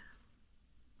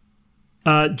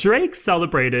 Drake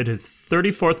celebrated his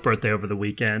 34th birthday over the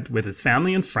weekend with his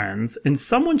family and friends, and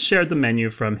someone shared the menu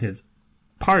from his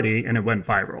party and it went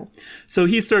viral. So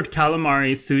he served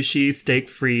calamari, sushi, steak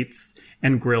frites,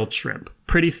 and grilled shrimp.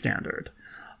 Pretty standard.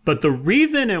 But the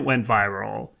reason it went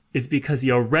viral is because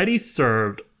he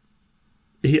served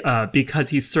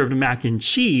mac and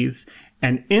cheese,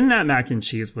 and in that mac and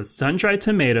cheese was sun-dried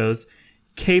tomatoes,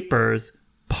 capers,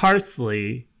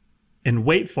 parsley, and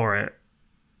wait for it.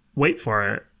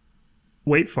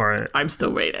 I'm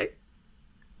still waiting.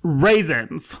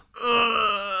 Raisins.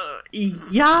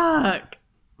 Yuck.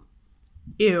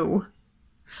 Ew.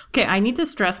 Okay, I need to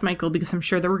stress, Michael, because I'm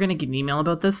sure that we're going to get an email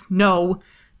about this. No,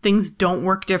 things don't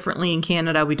work differently in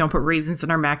Canada. We don't put raisins in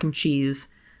our mac and cheese.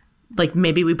 Like,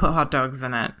 maybe we put hot dogs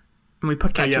in it. And we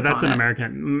put ketchup on it. Yeah, that's an American.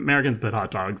 Americans put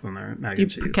hot dogs in their mac and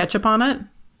cheese. You put ketchup on it?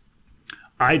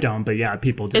 I don't, but yeah,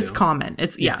 people do. It's common.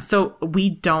 So we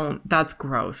don't. That's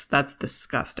gross. That's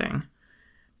disgusting.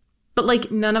 But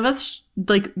like none of us,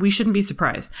 we shouldn't be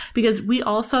surprised, because we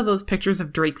all saw those pictures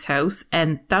of Drake's house,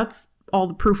 and that's all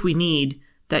the proof we need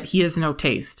that he has no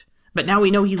taste. But now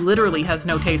we know he literally has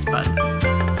no taste buds.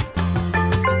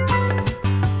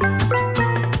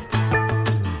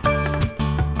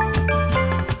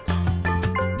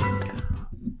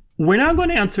 We're now going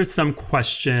to answer some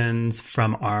questions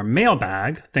from our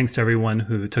mailbag. Thanks to everyone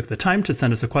who took the time to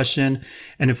send us a question.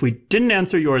 And if we didn't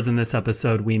answer yours in this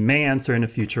episode, we may answer in a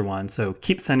future one. So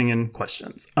keep sending in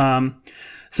questions.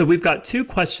 So we've got 2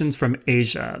 questions from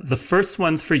Asia. The first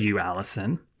one's for you,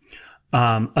 Allison.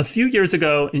 A few years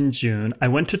ago in June, I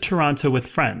went to Toronto with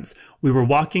friends. We were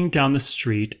walking down the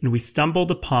street and we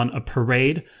stumbled upon a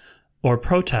parade or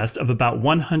protest of about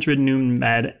 100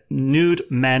 nude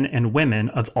men and women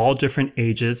of all different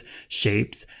ages,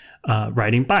 shapes,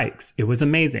 riding bikes. It was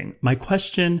amazing. My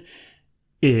question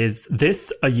is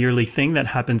this a yearly thing that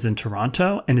happens in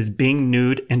Toronto, and is being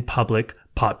nude in public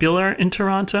popular in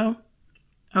Toronto?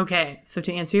 Okay, so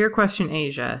to answer your question,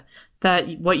 Asia,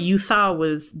 that what you saw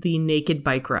was the Naked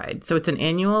Bike Ride. So it's an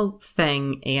annual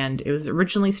thing, and it was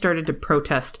originally started to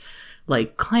protest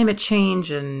like climate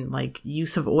change and like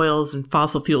use of oils and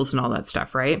fossil fuels and all that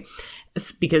stuff, right?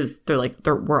 It's because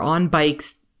we're on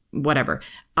bikes, whatever.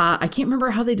 I can't remember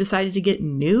how they decided to get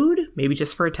nude, maybe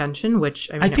just for attention, which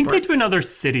I think they do in other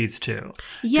cities too.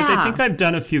 Yeah. Because I think I've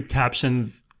done a few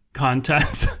caption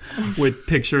contests with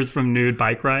pictures from nude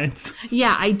bike rides.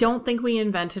 Yeah, I don't think we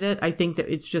invented it. I think that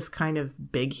it's just kind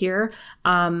of big here.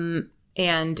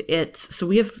 And so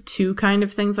we have 2 kind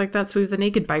of things like that. So we have the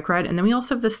Naked Bike Ride, and then we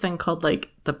also have this thing called like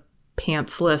the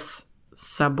pantsless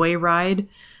subway ride.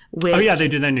 Which, oh yeah, they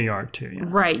do that in New York too. Yeah.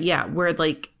 Right, yeah. Where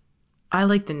like I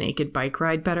like the Naked Bike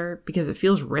Ride better because it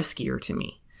feels riskier to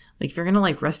me. Like if you're gonna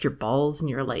like rest your balls and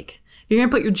you're gonna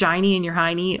put your giny and your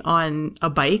hiney on a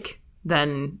bike,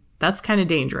 then that's kind of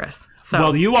dangerous. So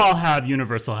well, you all have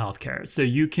universal health care, so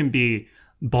you can be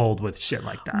bold with shit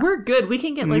like that. We're good. We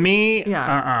can get like me. Yeah.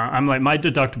 I'm like, my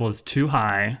deductible is too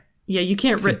high. Yeah, you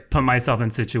can't put myself in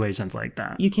situations like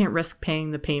that. You can't risk paying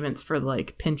the payments for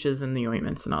like pinches and the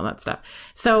ointments and all that stuff.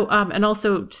 So, and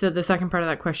also to the second part of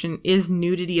that question, is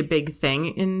nudity a big thing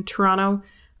in Toronto?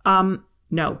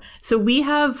 No. So we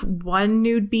have one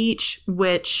nude beach,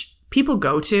 which people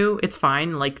go to. It's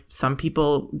fine. Like some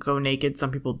people go naked, some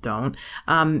people don't.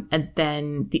 And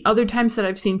then the other times that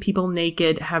I've seen people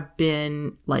naked have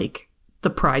been like the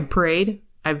Pride Parade.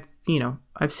 I've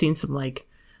seen some like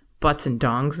butts and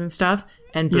dongs and stuff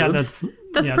and boobs. Yeah,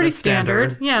 That's Yeah, pretty that's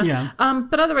standard. standard. Yeah. Yeah.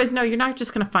 But otherwise, no, you're not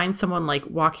just going to find someone like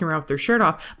walking around with their shirt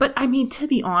off. But I mean, to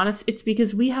be honest, it's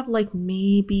because we have like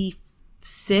maybe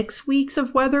 6 weeks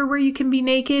of weather where you can be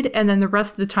naked. And then the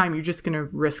rest of the time, you're just going to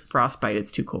risk frostbite.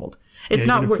 It's too cold. It's You're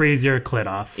not going to freeze your clit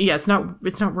off. Yeah, it's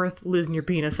not worth losing your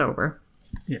penis over.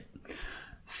 Yeah.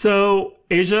 So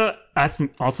Asia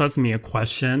also asked me a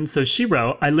question. So she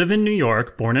wrote, I live in New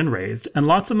York, born and raised, and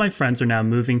lots of my friends are now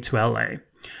moving to LA.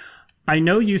 I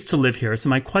know you used to live here, so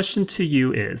my question to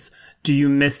you is, do you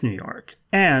miss New York?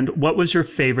 And what was your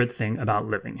favorite thing about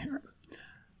living here?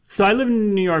 So I lived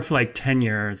in New York for like 10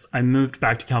 years. I moved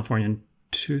back to California in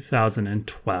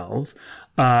 2012.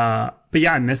 But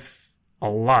yeah, I miss a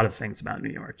lot of things about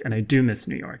New York, and I do miss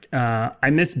New York. I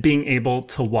miss being able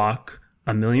to walk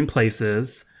a million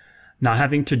places, not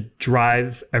having to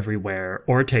drive everywhere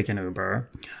or take an Uber.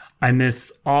 I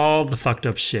miss all the fucked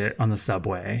up shit on the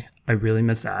subway. I really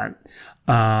miss that.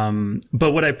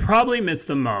 But what I probably miss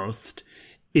the most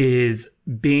is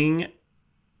being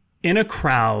in a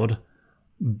crowd,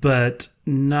 but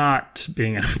not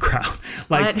being in a crowd.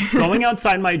 Like going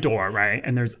outside my door, right?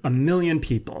 And there's a million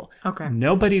people. Okay.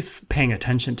 Nobody's paying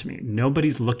attention to me.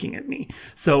 Nobody's looking at me.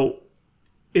 So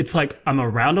it's like I'm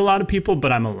around a lot of people,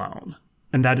 but I'm alone.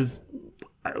 And that is,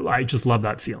 I just love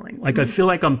that feeling. Like I feel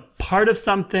like I'm part of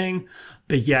something,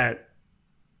 but yet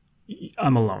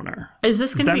I'm a loner. Does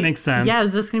that make sense? Yeah,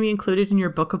 is this going to be included in your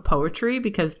book of poetry?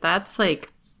 Because that's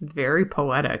like very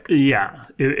poetic. Yeah,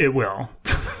 it will.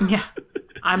 Yeah.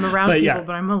 I'm around people,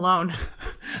 but I'm alone.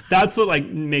 That's what like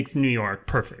makes New York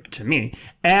perfect to me.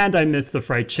 And I miss the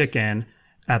fried chicken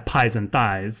at Pies and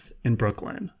Thighs in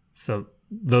Brooklyn. So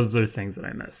those are things that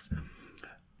I miss.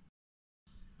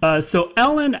 So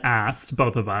Ellen asked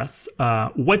both of us,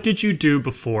 what did you do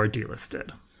before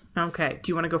delisted? Okay. Do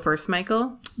you want to go first,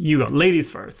 Michael? You go. Ladies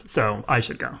first. So I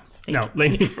should go.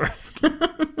 Ladies first.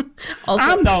 Also,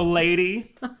 I'm no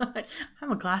lady.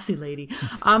 I'm a classy lady.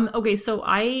 Okay, so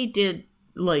I did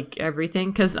like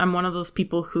everything because I'm one of those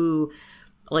people who,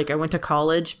 like, I went to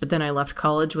college, but then I left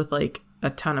college with like a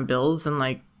ton of bills and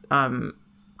like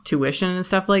tuition and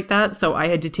stuff like that. So I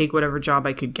had to take whatever job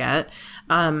I could get.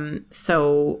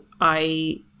 So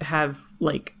I've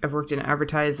worked in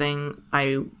advertising.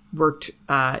 I worked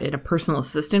in a personal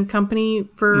assistant company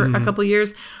for a couple of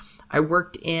years. I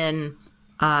worked in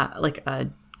like a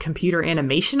computer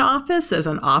animation office as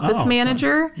an office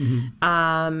manager.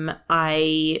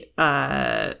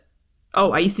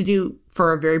 I used to do,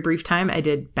 for a very brief time, I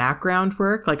did background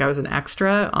work. Like I was an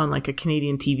extra on like a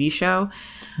Canadian TV show.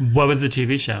 What was the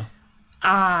TV show?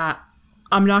 I'm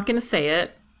not going to say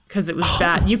it because it was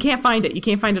bad. You can't find it. You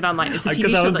can't find it online. It's a TV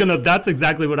show. That's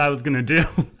exactly what I was going to do.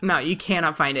 No, you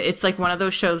cannot find it. It's like one of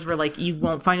those shows where like you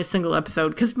won't find a single episode.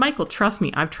 Because Michael, trust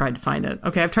me, I've tried to find it.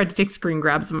 Okay, I've tried to take screen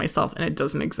grabs of myself and it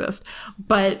doesn't exist.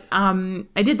 But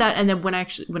I did that. And then when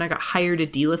I got hired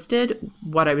at Delisted,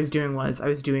 what I was doing was I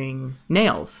was doing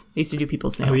nails. I used to do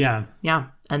people's nails. Oh, yeah. Yeah.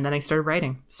 And then I started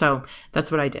writing. So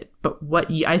that's what I did. But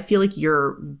I feel like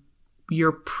your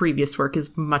previous work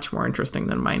is much more interesting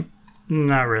than mine.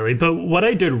 Not really. But what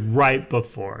I did right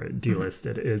before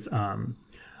Delisted is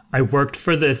I worked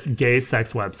for this gay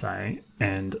sex website.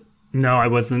 And no, I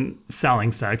wasn't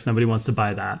selling sex. Nobody wants to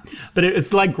buy that. But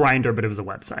it's like Grindr, but it was a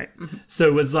website. So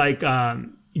it was like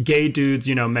gay dudes,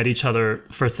 met each other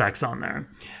for sex on there.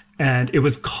 And it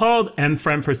was called M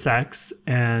for M for Sex.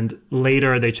 And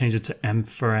later they changed it to M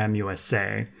for M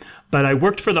USA. But I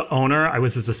worked for the owner. I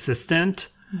was his assistant.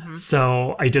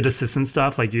 So I did assistant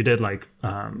stuff like you did, like...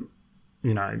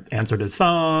 I answered his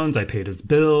phones, I paid his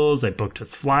bills, I booked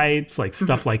his flights, like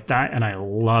stuff like that. And I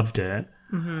loved it.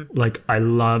 Like I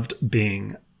loved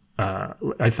being,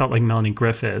 I felt like Melanie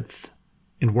Griffith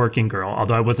in Working Girl,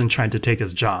 although I wasn't trying to take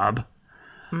his job.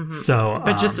 So,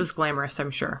 but just as glamorous, I'm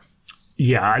sure.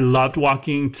 Yeah, I loved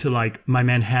walking to like my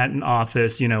Manhattan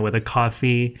office, with a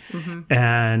coffee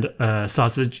and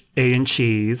sausage, egg, and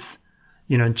cheese.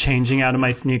 Changing out of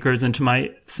my sneakers into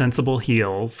my sensible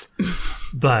heels.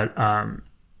 But,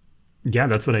 yeah,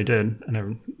 that's what I did.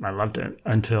 And I loved it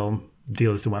until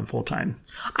Delisted went full time.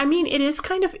 I mean, it is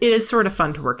sort of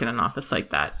fun to work in an office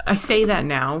like that. I say that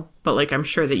now, but like, I'm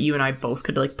sure that you and I both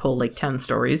could like pull like 10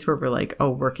 stories where we're like, oh,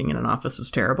 working in an office was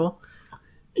terrible.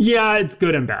 Yeah, it's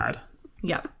good and bad.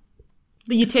 Yeah.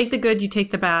 You take the good, you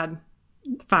take the bad.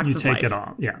 The facts of life. You take it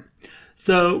all, yeah.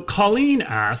 So Colleen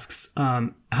asks,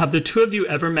 have the two of you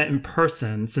ever met in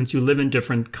person since you live in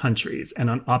different countries and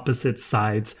on opposite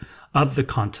sides of the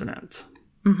continent?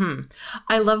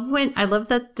 I love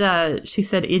that she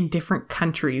said in different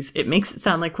countries. It makes it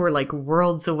sound like we're like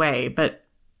worlds away, but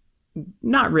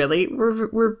not really.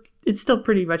 We're it's still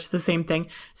pretty much the same thing.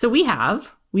 So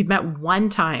we've met one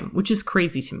time, which is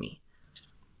crazy to me.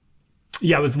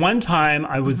 Yeah, it was one time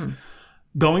I was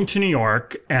going to New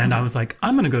York and I was like,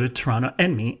 I'm going to go to Toronto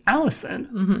and meet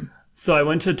Allison. So I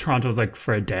went to Toronto, it was like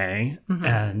for a day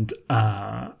and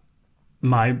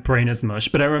my brain is mush.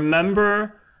 But I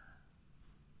remember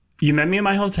you met me in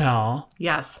my hotel.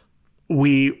 Yes.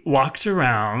 We walked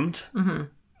around.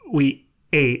 We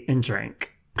ate and drank.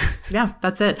 Yeah,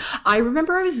 that's it. I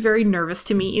remember I was very nervous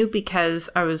to meet you because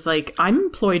I was like, I'm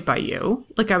employed by you.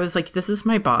 Like, I was like, this is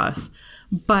my boss.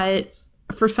 But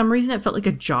for some reason, it felt like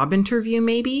a job interview,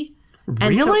 maybe.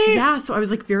 And Really? so I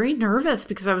was like very nervous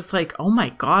because I was like, oh my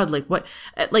God, like what?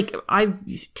 Like, I've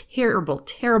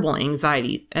terrible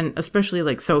anxiety, and especially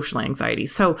like social anxiety.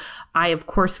 So I, of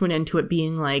course, went into it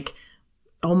being like,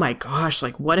 oh my gosh,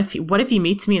 like what if he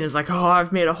meets me and is like, oh,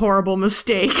 I've made a horrible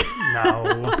mistake.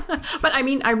 No. But I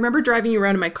mean, I remember driving you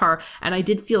around in my car and I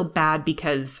did feel bad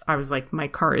because I was like, my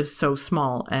car is so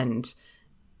small and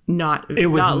not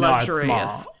luxurious.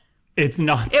 Small. It's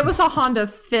not. It was a Honda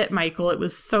Fit, Michael. It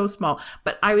was so small.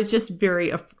 But I was just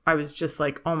I was just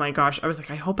like, oh my gosh. I was like,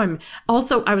 I hope I'm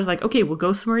also, I was like, okay, we'll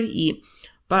go somewhere to eat.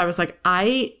 But I was like,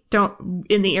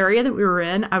 in the area that we were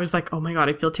in, I was like, oh my God,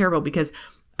 I feel terrible because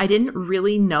I didn't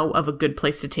really know of a good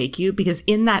place to take you because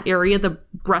in that area, the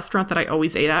restaurant that I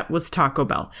always ate at was Taco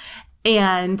Bell.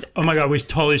 And oh my God, we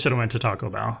totally should have went to Taco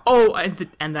Bell. Oh,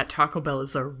 and that Taco Bell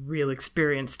is a real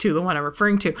experience too, the one I'm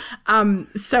referring to.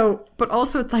 But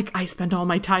also it's like I spend all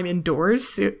my time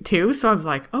indoors too. So I was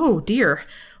like, oh dear,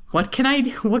 what can I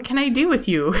do with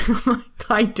you?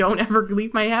 I don't ever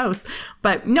leave my house.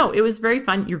 But no, it was very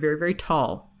fun. You're very, very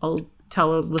tall. I'll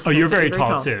tell a listener. Oh, you're very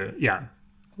tall too. Yeah.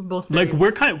 We're both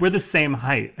we're the same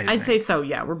height. I'd say so.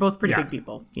 Yeah. We're both pretty big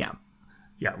people. Yeah.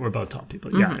 Yeah, we're both tall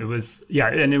people. Yeah, it was. Yeah,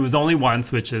 and it was only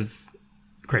once, which is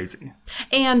crazy.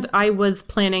 And I was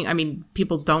planning. I mean,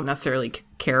 people don't necessarily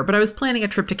care, but I was planning a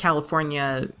trip to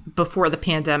California before the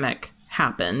pandemic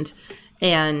happened,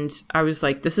 and I was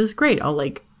like, "This is great. I'll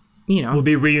we'll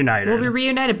be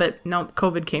reunited." But no,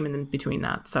 COVID came in between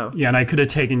that. So yeah, and I could have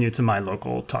taken you to my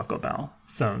local Taco Bell.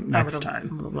 So next time,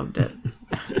 I would have loved it.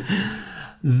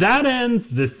 That ends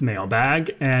this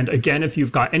mailbag. And again, if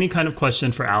you've got any kind of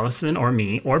question for Allison or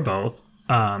me or both,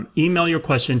 email your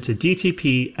question to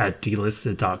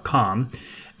dtp@delisted.com.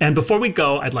 And before we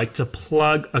go, I'd like to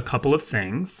plug a couple of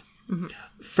things.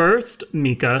 First,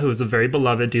 Mika, who is a very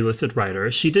beloved delisted writer,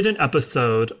 she did an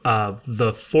episode of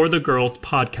the For the Girls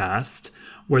podcast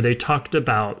where they talked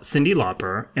about Cyndi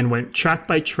Lauper and went track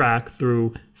by track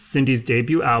through Cyndi's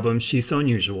debut album, She's So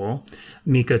Unusual.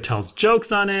 Mika tells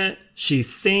jokes on it. She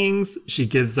sings. She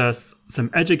gives us some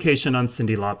education on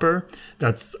Cyndi Lauper.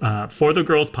 That's For the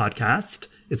Girls podcast.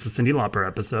 It's a Cyndi Lauper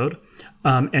episode.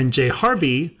 And Jay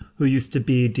Harvey, who used to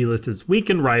be Delisted's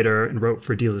weekend writer and wrote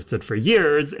for Delisted for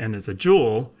years and is a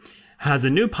jewel, has a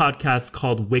new podcast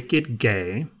called Wicked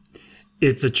Gay.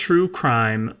 It's a true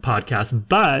crime podcast,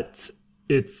 but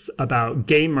it's about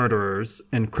gay murderers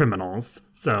and criminals.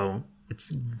 So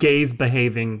it's gays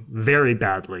behaving very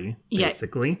badly,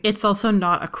 basically. Yeah, it's also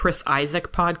not a Chris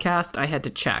Isaak podcast. I had to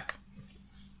check.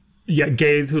 Yeah,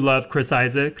 gays who love Chris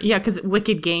Isaak. Yeah, because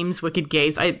Wicked Games, Wicked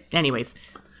Gays. Anyways,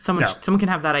 someone can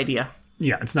have that idea.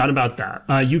 Yeah, it's not about that.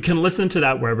 You can listen to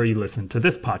that wherever you listen to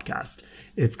this podcast.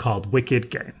 It's called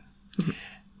Wicked Gay.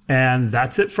 And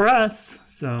that's it for us.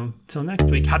 So till next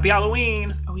week, happy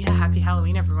Halloween. Oh yeah, happy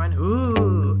Halloween, everyone.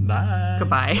 Ooh. Bye.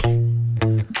 Goodbye.